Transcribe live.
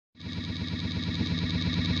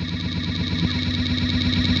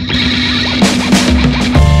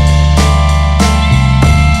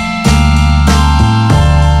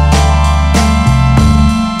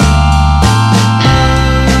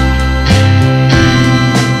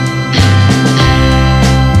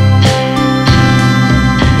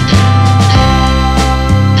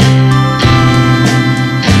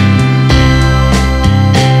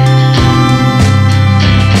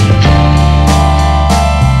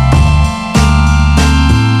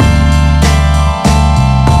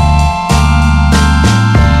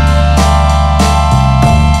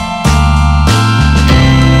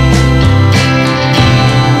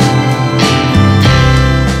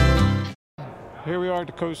Here we are at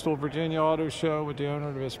the Coastal Virginia Auto Show with the owner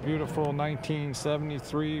of this beautiful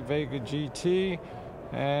 1973 Vega GT.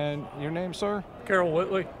 And your name, sir? Carol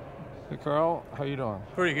Whitley. Hey, Carl. How you doing?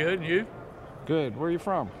 Pretty good. And you? Good. Where are you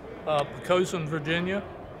from? Coastal, Virginia.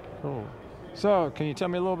 Cool. So, can you tell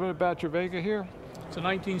me a little bit about your Vega here? It's a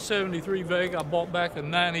 1973 Vega I bought back in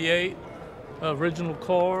 '98. Original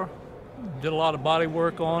car. Did a lot of body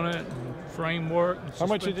work on it, frame work. How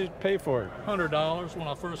much did you pay for it? $100 when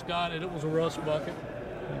I first got it. It was a rust bucket.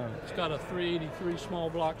 Yeah. It's got a 383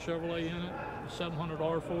 small block Chevrolet in it, a 700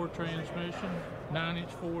 R4 transmission,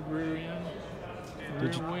 9-inch Ford rear end. The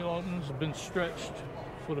rear wheel openings have been stretched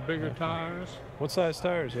for the bigger tires. What size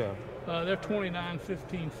tires you have? They're 29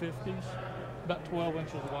 1550s, about 12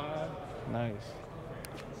 inches wide. Nice.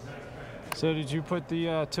 So did you put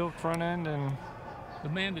the tilt front end and? The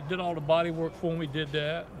man that did all the body work for me did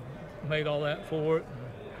that, made all that for it.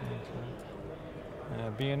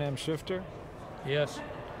 B&M shifter? Yes.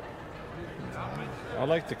 I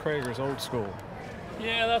like the Krager's old school.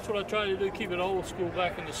 Yeah, that's what I try to do, keep it old school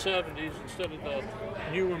back in the 70s instead of the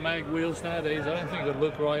newer mag wheels nowadays. I didn't think it would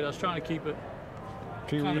look right. I was trying to keep it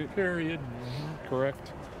kind of period.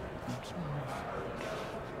 Correct.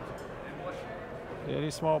 Yeah,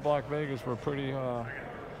 these small block Vegas were pretty...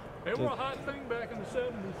 They were a hot thing back in the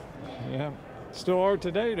 70s. Yeah. Still are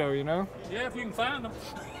today, though, you know? Yeah, if you can find them.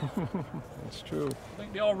 That's true. I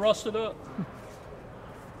think they all rusted up.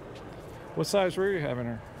 What size rear you have in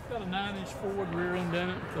her? Got a 9-inch Ford rear end in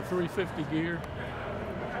it, a 350 gear,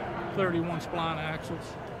 31 spline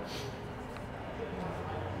axles.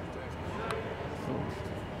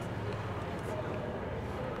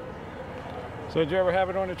 So did you ever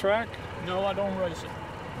have it on the track? No, I don't race it.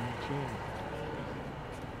 Okay.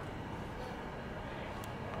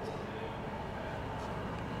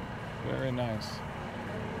 Very nice.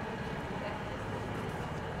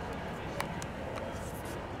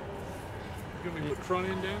 You want me to put the front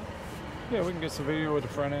end down? Yeah, we can get some video with the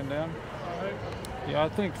front end down. All right. Yeah, I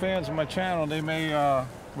think fans of my channel, they may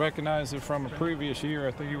recognize it from a previous year.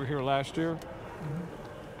 I think you were here last year.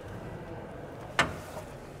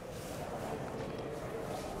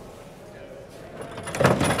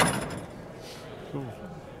 Cool.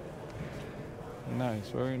 Nice,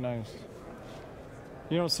 very nice.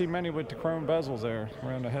 You don't see many with the chrome bezels there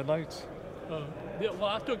around the headlights? Yeah, well,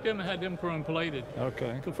 I took them and had them chrome plated.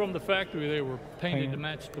 Okay. From the factory, they were painted to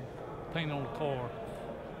match the paint on the car.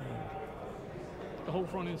 The whole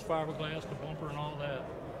front end's fiberglass, the bumper and all that.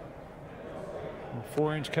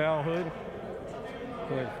 4-inch cowl hood?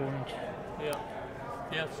 Like 4-inch? Yeah.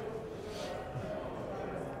 Yes.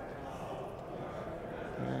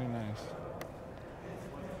 Very nice.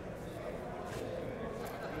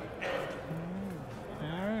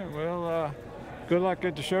 Good luck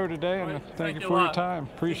at the show today, and thank you for your time.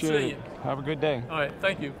 Appreciate it. Have a good day. All right,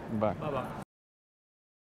 thank you. Bye. Bye-bye.